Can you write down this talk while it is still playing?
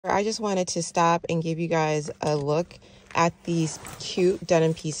I just wanted to stop and give you guys a look at these cute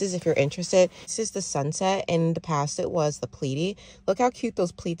denim pieces if you're interested. This is the sunset. In the past it was the pleaty. Look how cute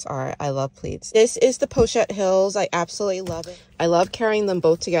those pleats are. I love pleats. This is the pochette heels. I absolutely love it. I love carrying them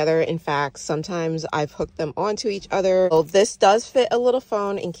both together. In fact, sometimes I've hooked them onto each other. So this does fit a little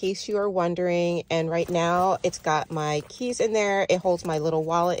phone in case you are wondering, and right now it's got my keys in there. It holds my little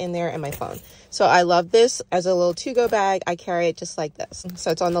wallet in there and my phone. So I love this as a little to-go bag. I carry it just like this.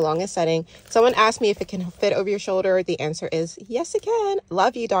 So it's on the longest setting. Someone asked me if it can fit over your shoulder. The answer is yes, it can.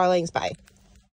 Love you, darlings. Bye.